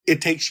It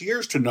takes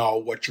years to know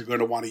what you're going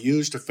to want to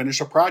use to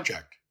finish a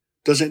project.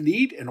 Does it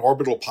need an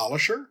orbital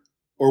polisher?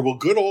 Or will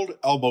good old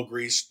elbow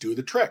grease do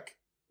the trick?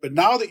 But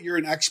now that you're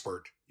an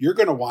expert, you're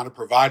going to want a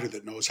provider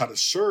that knows how to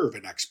serve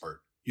an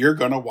expert. You're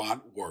going to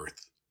want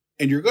Würth.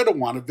 And you're going to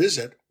want to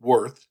visit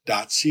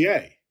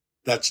Würth.ca.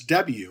 That's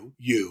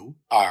WURTH.ca.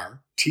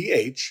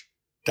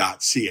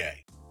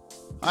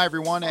 Hi,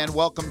 everyone, and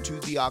welcome to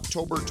the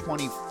October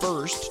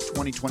 21st,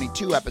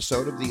 2022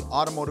 episode of the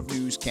Automotive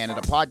News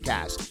Canada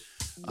podcast.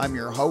 I'm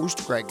your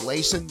host, Greg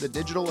Layson, the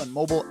digital and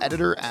mobile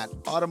editor at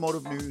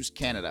Automotive News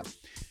Canada.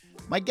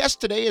 My guest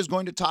today is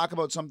going to talk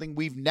about something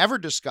we've never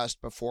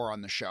discussed before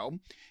on the show.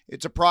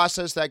 It's a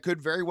process that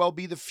could very well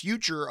be the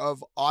future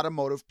of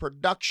automotive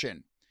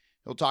production.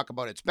 He'll talk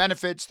about its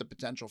benefits, the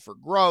potential for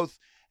growth,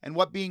 and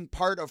what being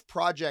part of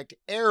Project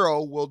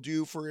Aero will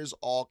do for his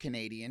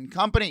all-Canadian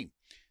company.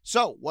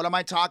 So, what am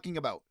I talking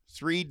about?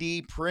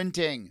 3D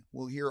printing.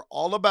 We'll hear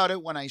all about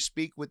it when I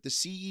speak with the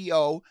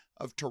CEO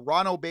of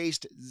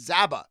Toronto-based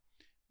Zaba,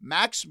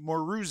 Max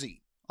Moruzzi,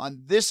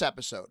 on this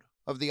episode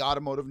of the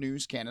Automotive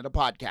News Canada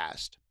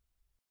podcast.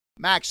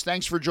 Max,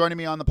 thanks for joining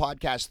me on the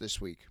podcast this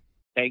week.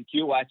 Thank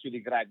you, actually,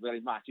 Greg,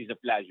 very much. It's a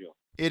pleasure.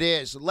 It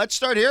is. Let's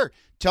start here.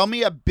 Tell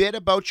me a bit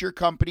about your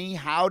company.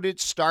 How did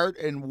it start,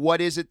 and what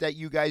is it that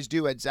you guys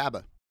do at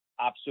Zaba?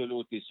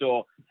 Absolutely.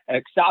 So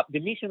the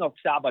mission of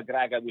Zaba,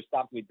 Greg, I will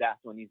start with that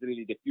one, is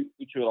really the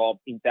future of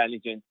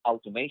intelligent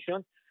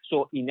automation.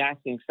 So in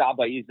essence,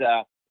 Zaba is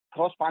a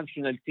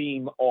cross-functional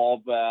team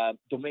of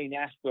domain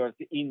experts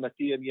in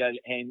material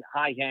and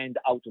high-end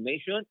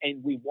automation,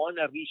 and we want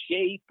to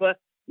reshape,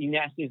 in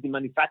essence, the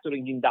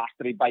manufacturing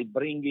industry by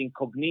bringing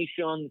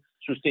cognition,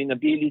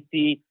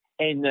 sustainability,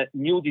 and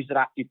new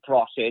disruptive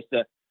process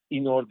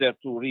in order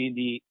to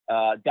really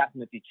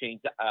definitely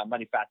change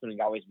manufacturing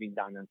how it's been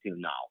done until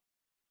now.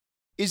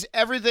 Is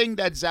everything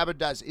that Zaba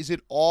does, is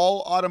it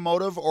all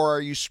automotive, or are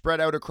you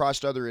spread out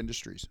across other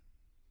industries?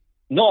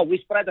 No, we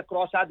spread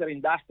across other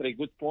industry.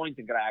 Good point,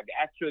 Greg.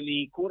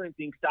 Actually,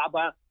 currently in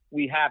Zaba,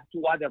 we have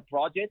two other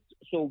projects.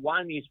 So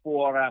one is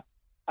for a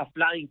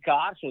flying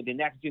car, so the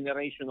next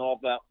generation of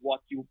what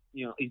is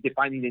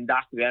defining the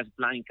industry as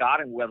flying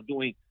car, and we're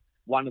doing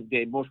one of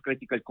the most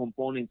critical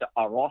components,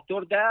 a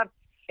rotor there.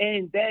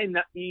 And then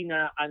in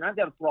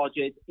another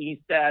project,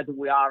 instead,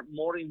 we are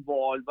more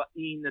involved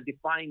in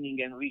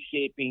defining and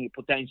reshaping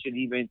potentially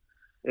even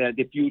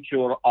the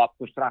future of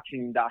construction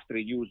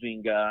industry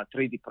using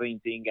 3D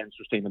printing and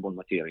sustainable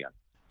material.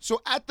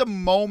 So at the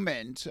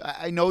moment,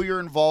 I know you're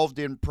involved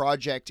in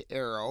Project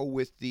Aero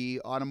with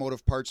the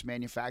Automotive Parts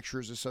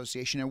Manufacturers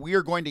Association, and we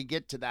are going to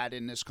get to that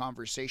in this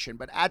conversation.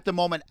 But at the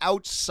moment,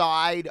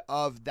 outside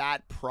of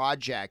that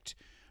project,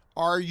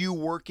 are you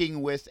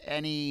working with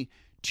any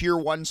Tier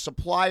 1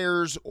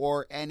 suppliers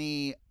or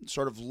any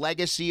sort of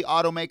legacy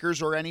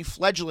automakers or any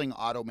fledgling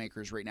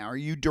automakers right now? Are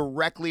you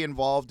directly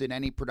involved in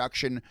any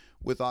production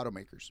with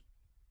automakers?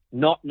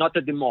 Not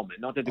at the moment.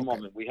 Not at the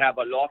moment. We have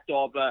a lot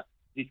of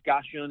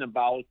discussion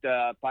about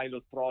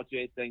pilot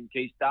projects and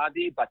case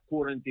study, but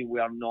currently we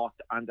are not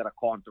under a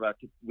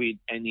contract with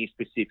any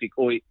specific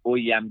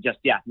OEM just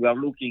yet. We are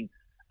looking,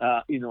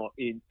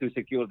 to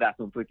secure that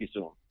one pretty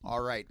soon.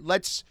 All right.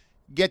 Let's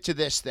get to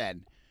this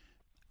then.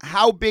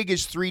 How big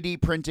is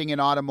 3D printing in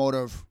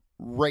automotive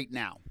right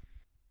now?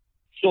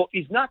 So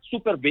it's not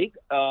super big.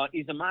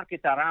 It's a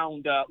market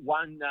around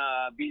 $1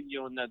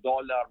 billion,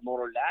 more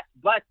or less.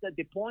 But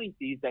the point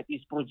is that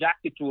it's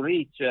projected to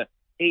reach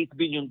 $8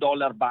 billion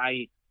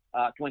by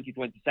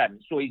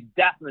 2027. So it's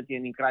definitely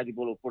an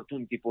incredible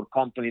opportunity for a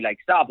company like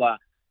Zaba,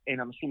 and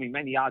I'm assuming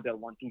many others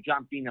want to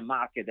jump in a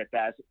market that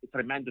has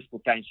tremendous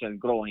potential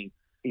growing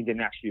in the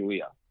next few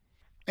years.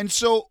 And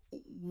so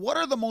what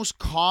are the most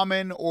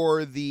common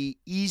or the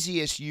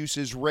easiest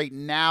uses right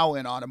now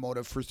in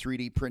automotive for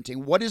 3D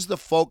printing? What is the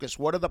focus?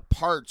 What are the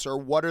parts or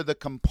what are the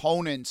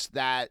components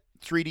that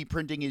 3D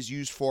printing is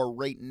used for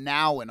right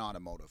now in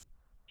automotive?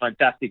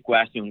 Fantastic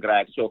question,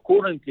 Greg. So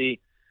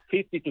currently,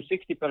 50 to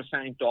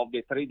 60% of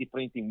the 3D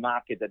printing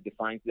market that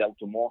defines the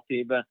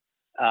automotive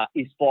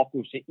is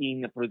focused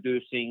in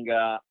producing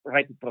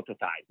rapid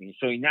prototyping.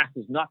 So in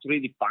essence, not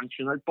really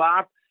functional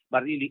parts,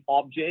 but really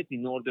objects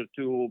in order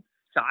to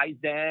size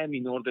them,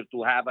 in order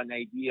to have an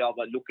idea of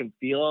a look and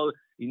feel,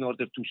 in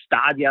order to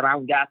study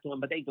around that one,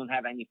 but they don't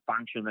have any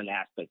functional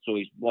aspect. So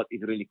it's what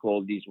is really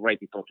called this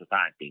rapid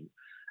prototyping.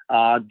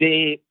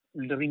 The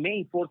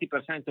remaining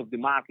 40% of the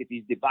market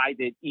is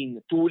divided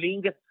in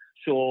tooling,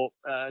 so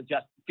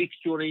just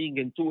fixturing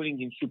and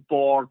tooling in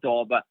support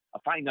of a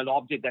final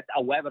object that,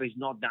 however, is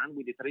not done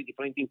with the 3D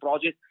printing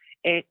process.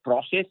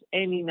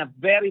 And in a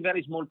very,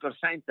 very small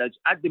percentage,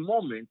 at the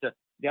moment,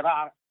 there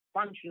are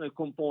functional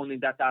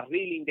components that are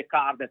really in the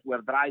car that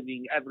we're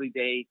driving every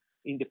day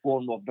in the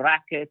form of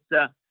brackets,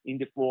 in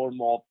the form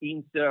of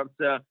inserts.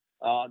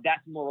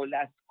 That's more or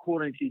less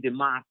currently the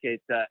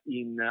market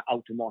in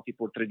automotive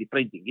for 3D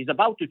printing. It's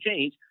about to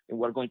change, and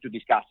we're going to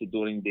discuss it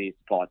during this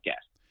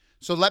podcast.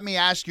 So let me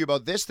ask you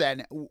about this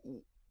then.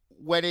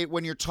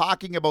 When you're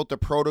talking about the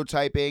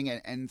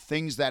prototyping and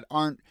things that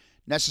aren't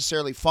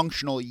necessarily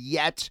functional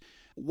yet,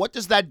 What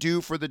does that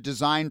do for the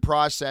design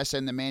process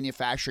and the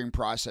manufacturing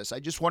process? I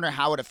just wonder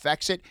how it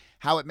affects it,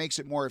 how it makes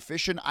it more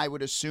efficient, I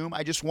would assume.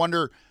 I just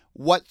wonder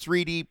what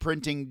 3D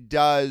printing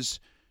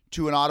does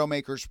to an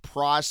automaker's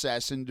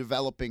process in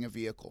developing a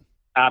vehicle.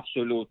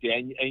 Absolutely.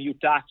 And you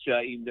touch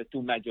in the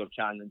two major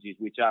challenges,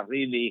 which are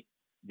really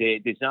the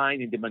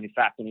design and the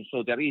manufacturing.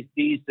 So there is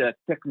this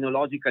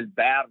technological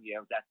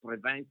barrier that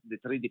prevents the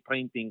 3D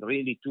printing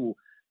really to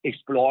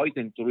exploit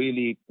and to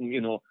really,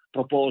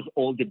 propose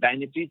all the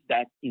benefits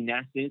that in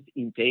essence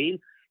entail.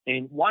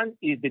 And one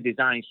is the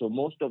design. So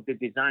most of the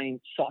design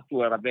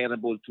software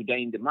available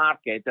today in the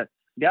market,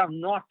 they are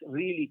not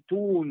really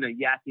tuned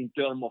yet in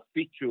terms of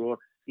feature,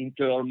 in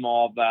terms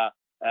of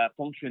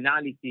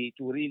functionality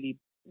to really,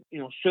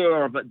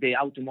 serve the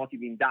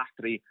automotive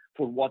industry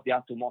for what the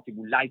automotive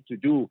would like to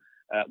do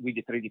with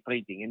the 3D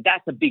printing. And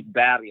that's a big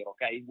barrier,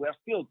 okay? We're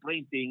still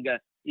printing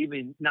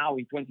even now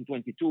in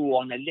 2022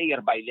 on a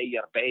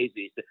layer-by-layer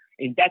basis,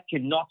 and that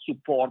cannot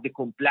support the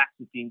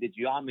complexity in the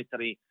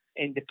geometry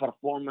and the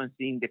performance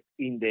in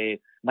the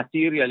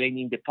material and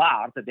in the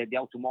part that the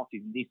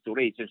automotive needs to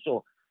reach. And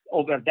so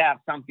over there,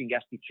 something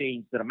has to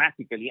change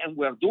dramatically, and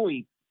we're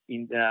doing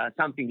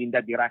something in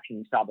that direction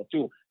in Saba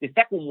too. The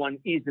second one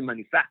is the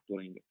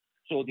manufacturing.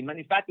 So the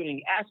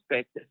manufacturing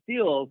aspect is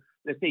still,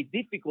 let's say,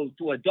 difficult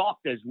to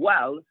adopt as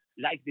well,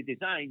 like the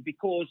design,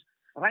 because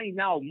right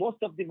now, most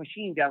of the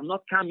machines, they are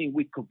not coming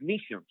with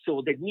cognition.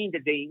 So that means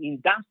that the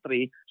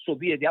industry, so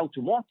be it the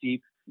automotive,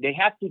 they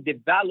have to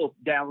develop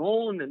their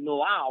own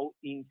know-how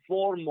in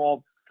form of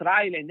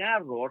trial and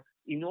error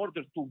in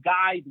order to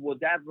guide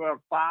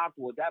whatever part,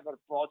 whatever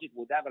project,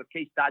 whatever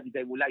case study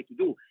they would like to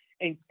do.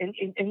 And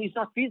it's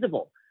not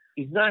feasible.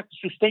 It's not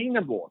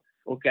sustainable.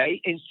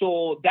 Okay. And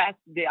so that's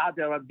the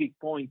other big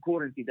point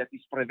currently that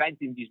is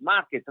preventing this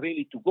market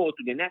really to go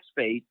to the next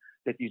phase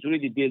that is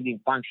really building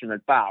functional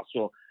parts.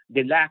 So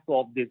the lack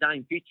of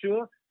design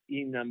feature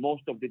in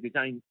most of the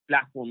design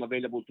platform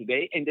available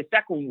today. And the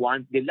second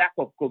one, the lack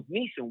of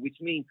cognition, which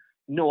means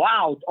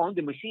know-how on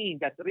the machine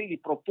that really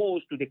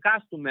propose to the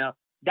customer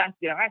that's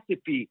the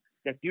recipe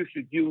that you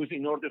should use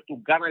in order to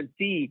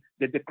guarantee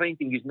that the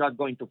printing is not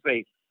going to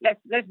fail.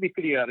 Let's be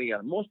clear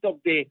here. Most of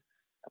the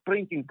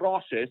printing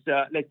process,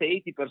 let's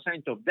say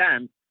 80% of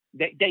them,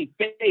 they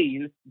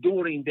fail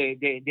during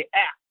the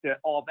act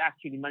of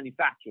actually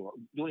manufacture,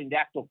 during the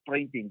act of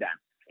printing them.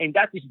 And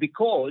that is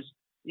because,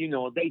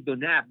 they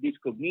don't have this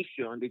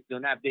cognition, they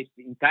don't have this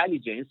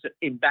intelligence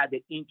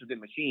embedded into the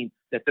machine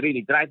that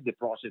really drives the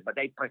process, but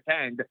they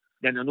pretend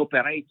that an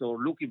operator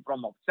looking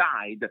from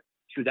outside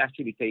should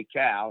actually take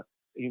care,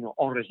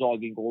 on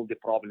resolving all the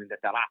problems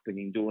that are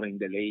happening during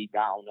the lay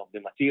down of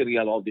the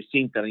material or the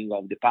sintering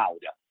of the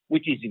powder,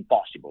 which is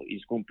impossible.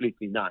 It's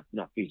completely not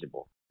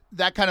feasible.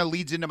 That kind of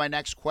leads into my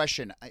next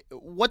question.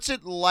 What's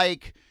it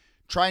like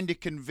trying to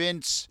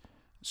convince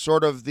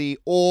sort of the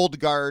old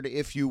guard,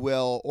 if you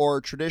will, or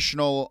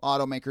traditional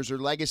automakers or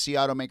legacy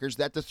automakers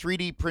that the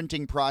 3D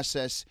printing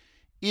process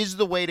is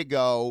the way to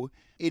go,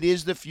 it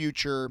is the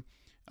future?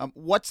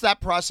 What's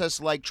that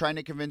process like, trying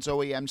to convince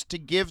OEMs to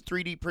give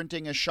 3D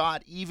printing a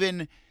shot,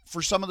 even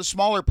for some of the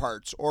smaller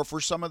parts or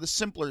for some of the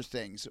simpler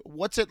things?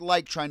 What's it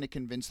like trying to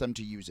convince them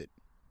to use it?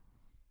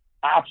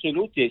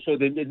 Absolutely. So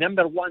the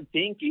number one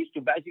thing is to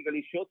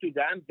basically show to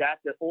them that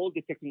all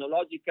the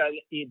technological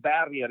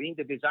barrier in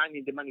the design,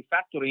 in the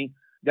manufacturing,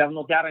 they're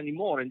not there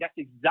anymore. And that's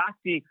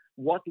exactly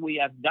what we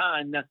have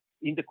done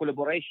in the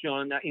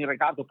collaboration in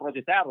regard to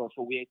Project Arrow.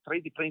 So we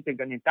 3D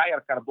printed an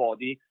entire car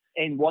body.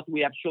 And what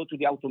we have shown to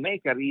the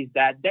automaker is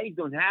that they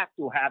don't have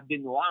to have the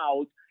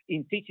know-how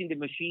in teaching the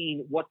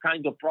machine what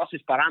kind of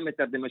process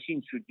parameter the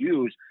machine should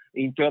use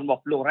in terms of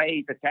flow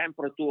rate,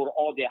 temperature,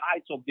 or the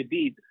height of the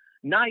bead.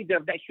 Neither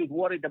they should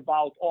worry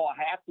about,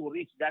 I have to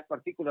reach that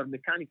particular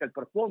mechanical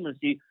performance.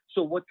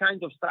 So what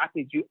kind of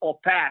strategy or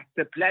path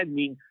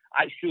planning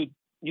I should,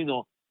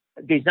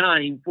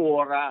 design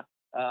for,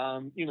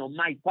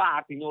 my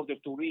part in order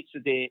to reach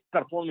the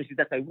performance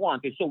that I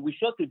want. And so we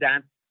show to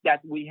them that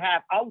we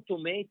have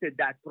automated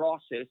that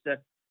process,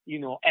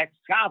 ex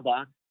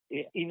Saba,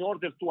 in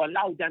order to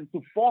allow them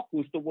to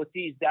focus to what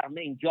is their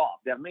main job.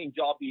 Their main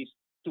job is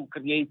to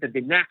create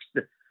the next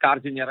car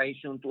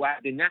generation, to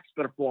have the next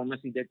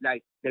performance that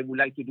they would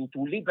like to do,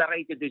 to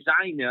liberate the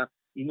designer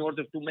in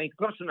order to make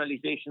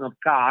personalization of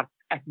car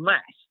at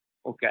mass.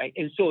 Okay,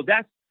 and so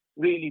that's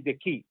really the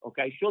key.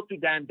 Okay, show to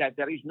them that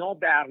there is no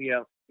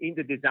barrier in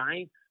the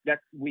design, that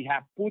we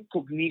have put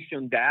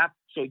cognition there,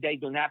 so they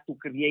don't have to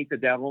create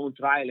their own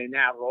trial and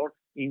error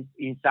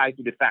inside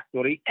to the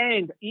factory.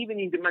 And even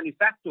in the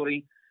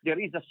manufacturing, there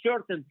is a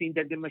certainty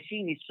that the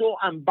machine is so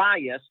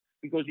unbiased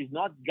because it's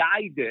not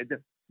guided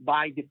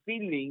by the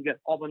feeling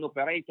of an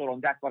operator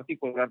on that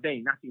particular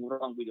day. Nothing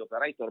wrong with the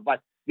operator, but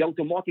the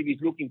automotive is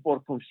looking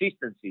for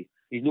consistency,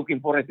 is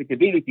looking for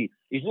repeatability,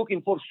 is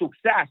looking for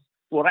success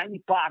for any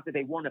part that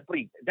they want to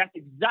print. That's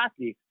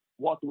exactly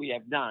what we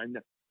have done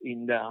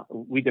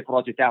with the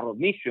Project Arrow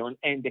mission,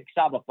 and the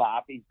Saba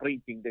part is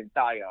printing the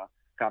entire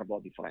car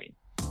body frame.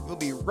 We'll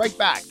be right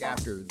back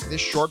after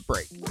this short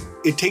break.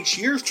 It takes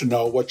years to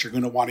know what you're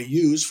going to want to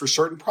use for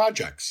certain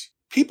projects.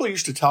 People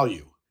used to tell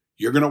you,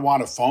 you're going to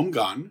want a foam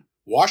gun,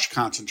 wash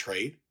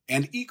concentrate,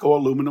 and eco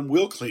aluminum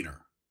wheel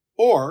cleaner.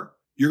 Or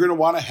you're going to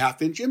want a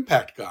 1/2-inch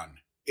impact gun,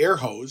 air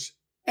hose,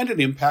 and an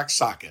impact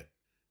socket.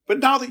 But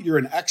now that you're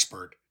an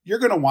expert, you're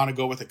going to want to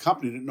go with a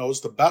company that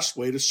knows the best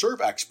way to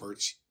serve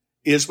experts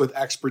is with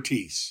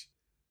expertise.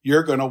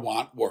 You're going to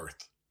want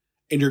Würth.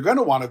 And you're going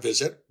to want to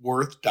visit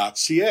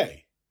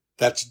würth.ca.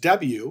 That's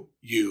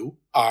WURTH.ca.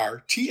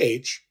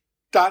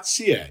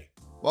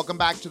 Welcome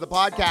back to the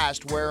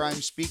podcast where I'm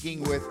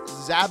speaking with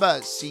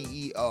Zaba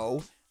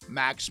CEO,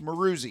 Max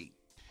Maruzzi.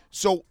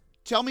 So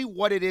tell me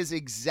what it is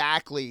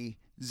exactly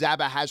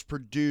Zaba has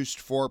produced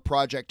for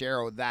Project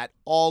Arrow, that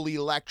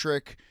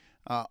all-electric,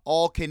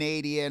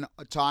 all-Canadian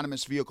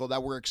autonomous vehicle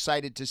that we're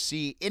excited to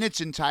see in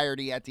its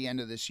entirety at the end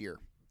of this year.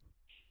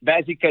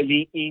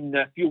 Basically, in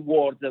a few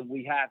words,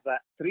 we have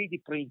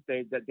 3D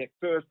printed the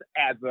first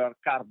ever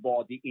car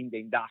body in the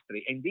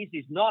industry. And this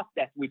is not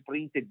that we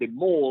printed the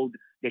mold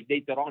that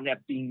later on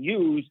have been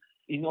used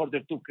in order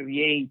to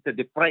create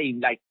the frame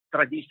like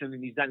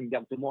traditionally is done in the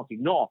automotive.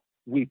 No,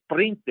 we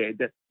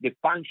printed the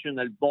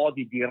functional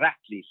body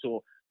directly,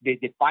 so the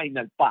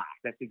final part.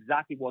 That's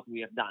exactly what we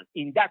have done.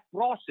 In that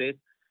process,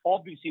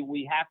 obviously,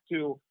 we have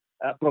to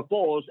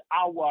propose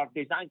our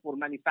design for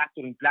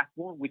manufacturing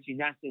platform, which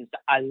in essence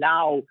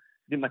allow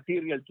the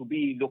material to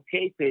be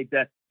located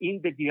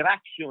in the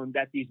direction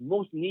that is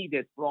most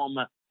needed from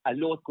a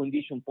load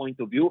condition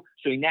point of view.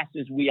 So in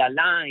essence, we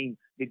align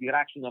the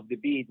direction of the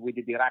bead with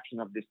the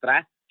direction of the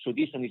stress. So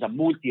this one is a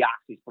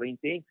multi-axis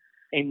printing.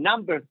 And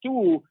number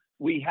two,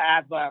 we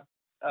have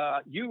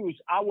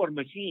used our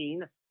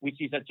machine,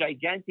 which is a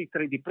gigantic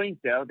 3D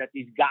printer that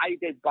is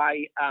guided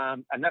by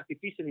an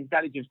artificial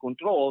intelligence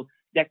control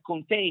that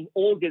contain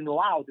all the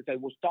know-how that I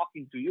was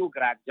talking to you,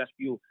 Greg, just a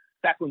few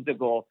seconds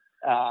ago,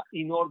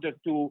 in order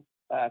to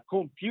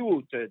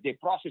compute the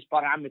process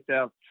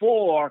parameter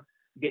for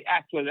the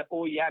actual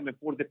OEM and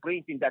for the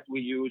printing that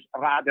we use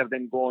rather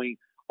than going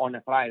on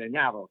a trial and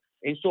error.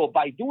 And so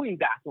by doing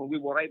that, we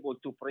were able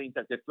to print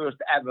the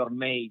first ever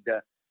made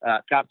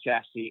car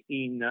chassis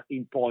in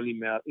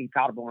polymer, in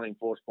carbon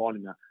reinforced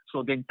polymer.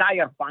 So the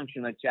entire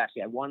functional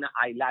chassis, I want to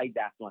highlight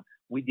that one.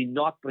 We did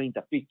not print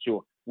a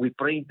picture. We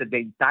printed the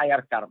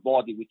entire car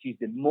body, which is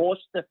the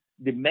most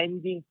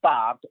demanding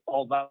part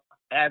of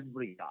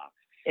every car.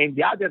 And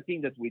the other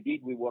thing that we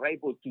did, we were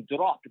able to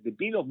drop the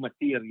bill of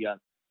material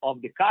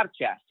of the car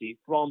chassis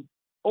from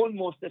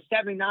almost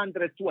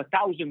 700 to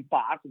 1,000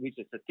 parts, which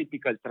is a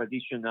typical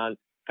traditional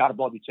car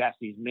body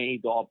chassis is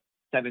made of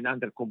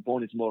 700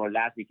 components, more or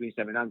less, between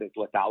 700 to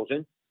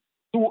 1,000,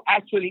 to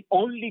actually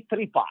only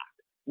 3 parts,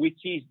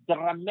 which is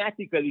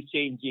dramatically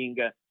changing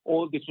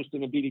all the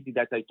sustainability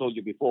that I told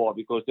you before,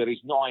 because there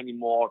is no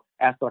anymore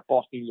extra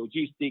cost in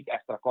logistics,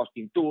 extra cost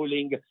in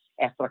tooling,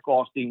 extra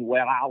cost in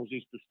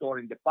warehouses to store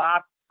in the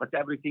part, but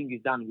everything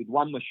is done with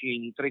one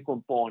machine, 3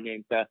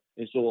 components.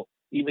 And so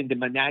even the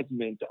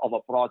management of a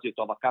project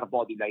of a car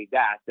body like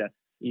that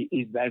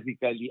is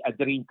basically a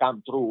dream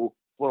come true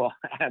for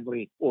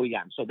every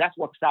OEM. So that's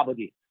what Zaba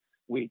did.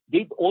 We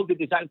did all the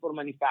design for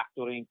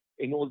manufacturing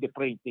and all the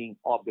printing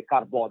of the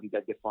car body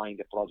that defined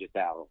the Project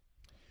Arrow.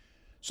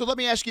 So let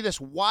me ask you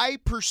this. Why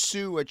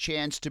pursue a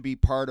chance to be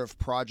part of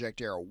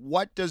Project Arrow?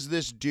 What does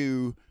this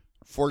do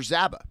for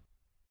Zaba?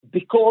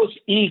 Because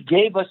he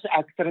gave us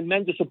a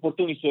tremendous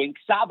opportunity. So in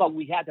Zaba,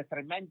 we had a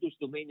tremendous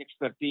domain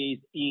expertise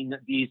in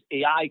this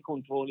AI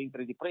controlling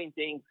 3D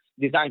printing,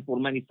 design for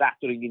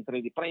manufacturing in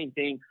 3D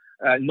printing,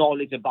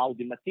 knowledge about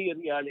the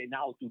material and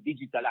how to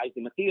digitalize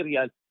the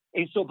material.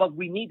 And so, but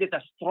we needed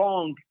a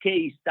strong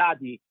case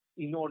study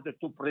in order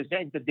to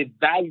present the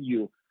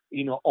value,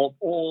 of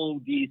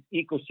all this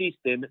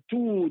ecosystem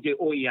to the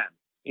OEM.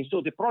 And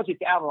so the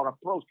Project Arrow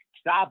approached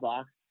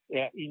Zaba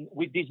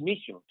with this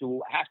mission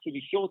to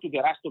actually show to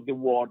the rest of the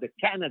world that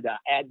Canada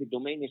had the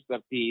domain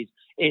expertise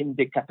and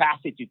the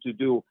capacity to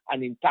do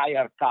an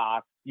entire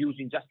car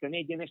using just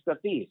Canadian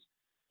expertise.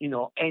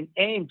 And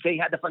they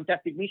had a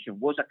fantastic mission.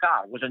 Was a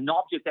car, was an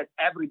object that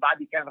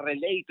everybody can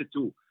relate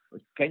to,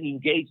 can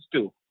engage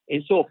to.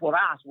 And so for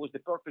us was the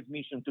perfect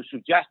mission to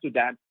suggest to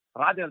them,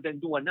 rather than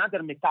do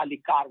another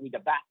metallic car with a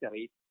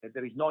battery, that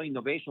there is no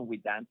innovation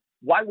with them,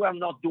 why we're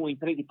not doing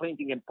 3D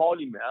printing and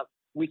polymer,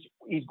 which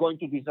is going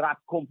to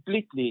disrupt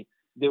completely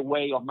the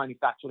way of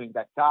manufacturing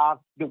that car,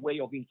 the way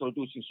of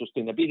introducing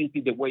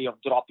sustainability, the way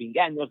of dropping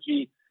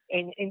energy.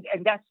 And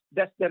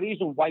that's the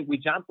reason why we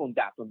jumped on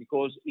that one,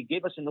 because it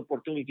gave us an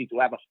opportunity to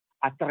have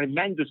a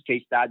tremendous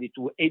case study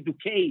to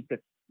educate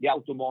the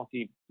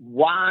automotive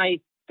why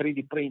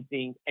 3D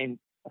printing and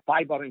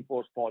fiber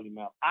reinforced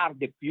polymer are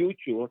the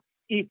future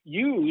if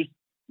used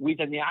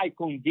with an AI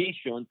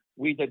condition,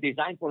 with a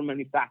design for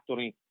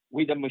manufacturing,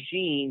 with a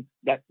machine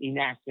that in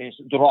essence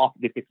drop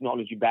the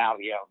technology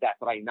barrier that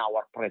right now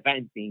are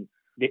preventing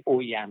the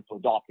OEM to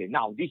adopt it.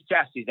 Now, this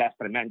chassis has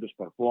tremendous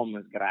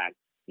performance, Greg,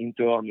 in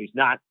terms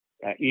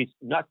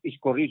it's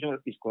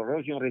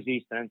corrosion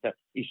resistant,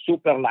 it's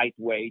super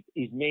lightweight,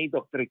 it's made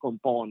of 3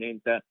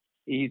 components,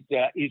 is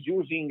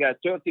using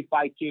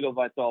 35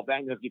 kilowatts of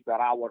energy per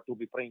hour to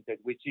be printed,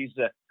 which is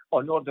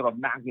an order of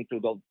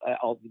magnitude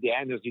of the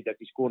energy that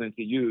is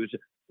currently used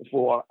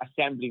for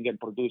assembling and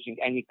producing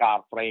any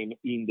car frame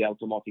in the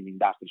automotive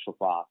industry so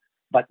far.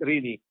 But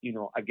really,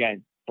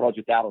 again,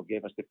 Project Arrow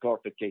gave us the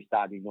perfect case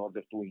study in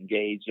order to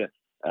engage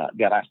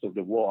the rest of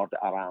the world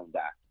around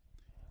that.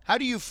 How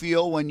do you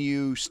feel when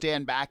you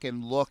stand back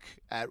and look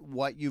at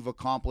what you've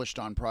accomplished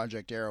on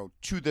Project Arrow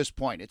to this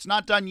point? It's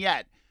not done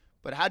yet,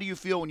 but how do you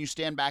feel when you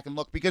stand back and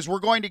look? Because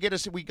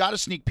we got a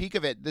sneak peek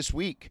of it this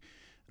week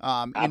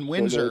in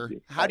Windsor.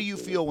 How do you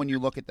feel when you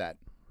look at that?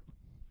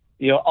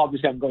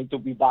 Obviously I'm going to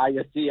be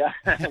biased here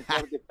for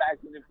the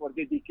passion and for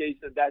the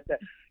dedication that,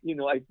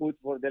 I put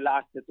for the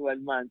last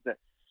 12 months.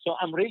 So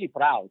I'm really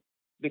proud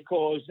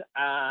because,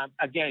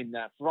 again,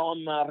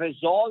 from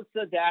results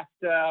that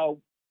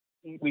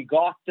we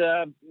got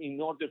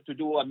in order to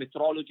do a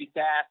metrology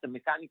test, a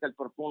mechanical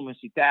performance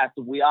test,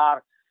 we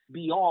are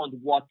beyond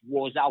what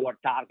was our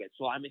target.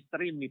 So I'm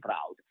extremely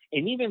proud.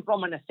 And even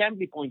from an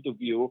assembly point of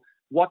view,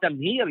 what I'm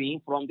hearing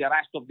from the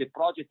rest of the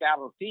Project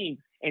Arrow team,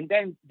 and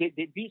then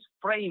this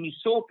frame is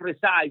so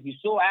precise, is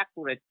so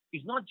accurate,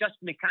 it's not just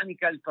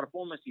mechanical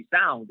performance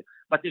sound,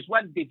 but as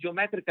well the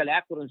geometrical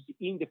accuracy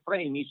in the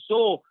frame is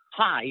so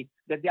high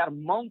that they are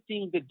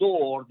mounting the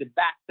door, the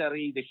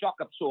battery, the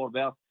shock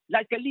absorber,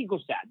 like a Lego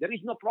set. There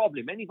is no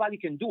problem. Anybody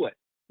can do it,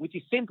 which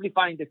is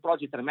simplifying the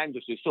project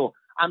tremendously. So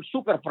I'm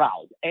super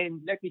proud.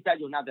 And let me tell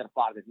you another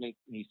part that makes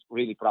me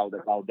really proud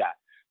about that.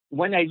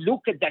 When I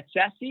look at that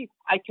chassis,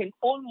 I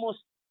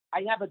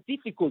have a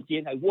difficulty,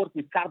 and I work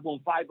with carbon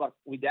fiber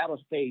with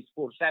aerospace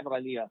for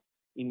several years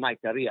in my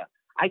career.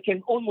 I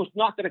can almost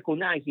not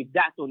recognize if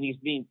that one is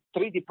being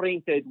 3D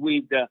printed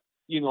with,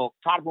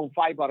 carbon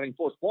fiber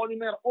reinforced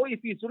polymer, or if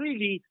it's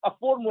really a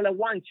Formula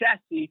One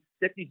chassis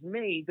that is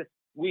made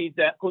with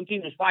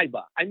continuous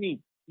fiber. I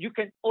mean, you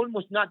can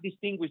almost not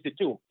distinguish the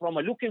two from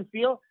a look and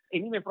feel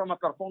and even from a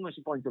performance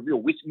point of view,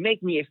 which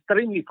make me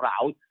extremely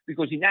proud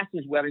because in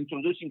essence, we're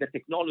introducing a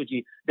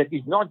technology that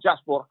is not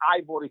just for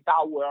ivory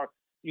tower,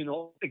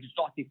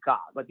 exotic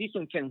car, but this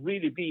one can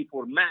really be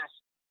for mass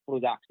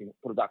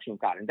production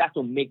car. And that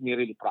will make me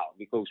really proud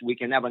because we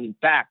can have an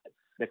impact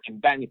that can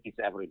benefit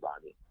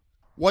everybody.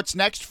 What's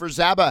next for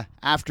Zaba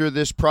after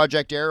this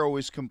Project Arrow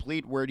is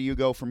complete? Where do you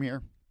go from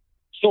here?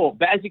 So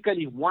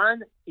basically,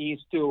 one is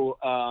to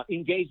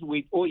engage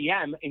with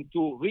OEM and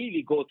to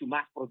really go to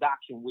mass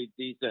production with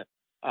this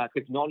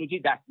technology.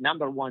 That's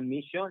number one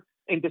mission.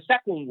 And the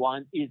second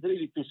one is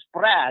really to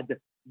spread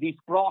this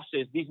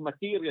process, this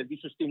material, this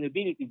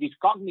sustainability, this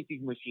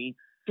cognitive machine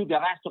to the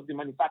rest of the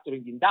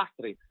manufacturing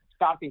industry,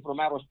 starting from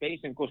aerospace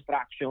and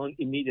construction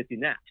immediately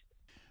next.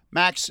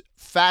 Max,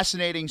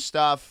 fascinating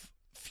stuff.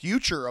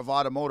 Future of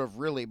automotive,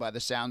 really, by the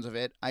sounds of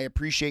it. I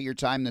appreciate your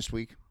time this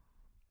week.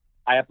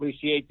 I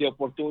appreciate the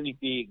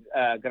opportunity,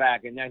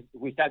 Greg. And as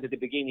we said at the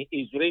beginning,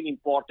 it's really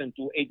important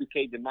to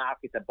educate the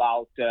market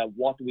about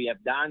what we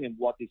have done and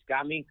what is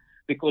coming,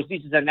 because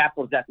this is an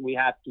effort that we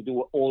have to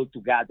do all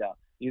together.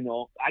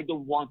 I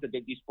don't want that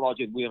this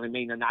project will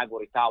remain an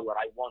ivory tower.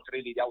 I want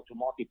really the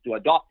automotive to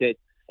adopt it.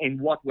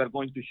 And what we're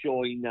going to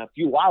show in a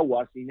few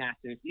hours, in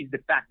essence, is the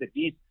fact that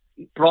this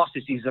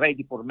process is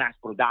ready for mass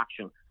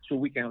production. So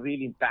we can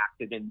really impact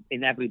it and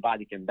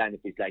everybody can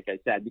benefit, like I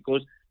said,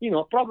 because,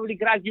 probably,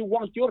 Greg, you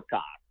want your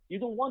car. You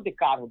don't want the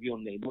car of your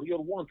neighbor. You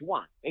want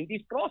one. And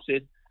this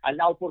process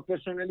allows for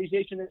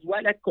personalization as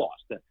well at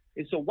cost.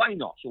 And so why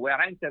not? So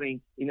we're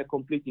entering in a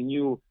completely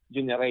new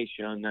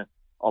generation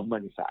of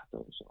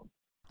manufacturing. So.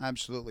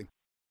 Absolutely.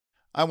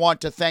 I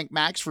want to thank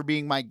Max for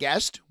being my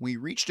guest. We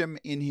reached him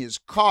in his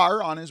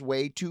car on his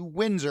way to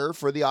Windsor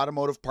for the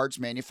Automotive Parts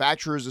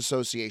Manufacturers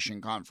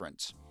Association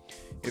conference.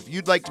 If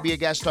you'd like to be a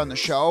guest on the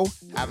show,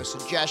 have a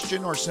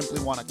suggestion, or simply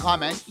want to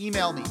comment,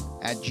 email me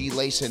at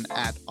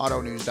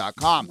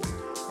glayson@autonews.com.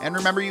 And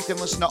remember, you can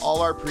listen to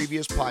all our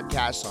previous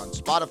podcasts on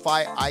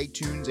Spotify,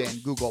 iTunes,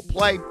 and Google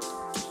Play,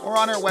 or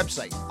on our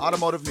website,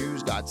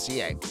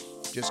 automotivenews.ca.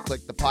 Just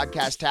click the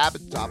podcast tab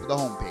at the top of the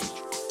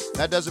homepage.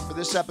 That does it for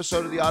this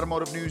episode of the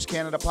Automotive News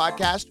Canada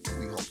podcast.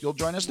 We hope you'll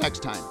join us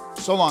next time.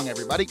 So long,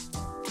 everybody.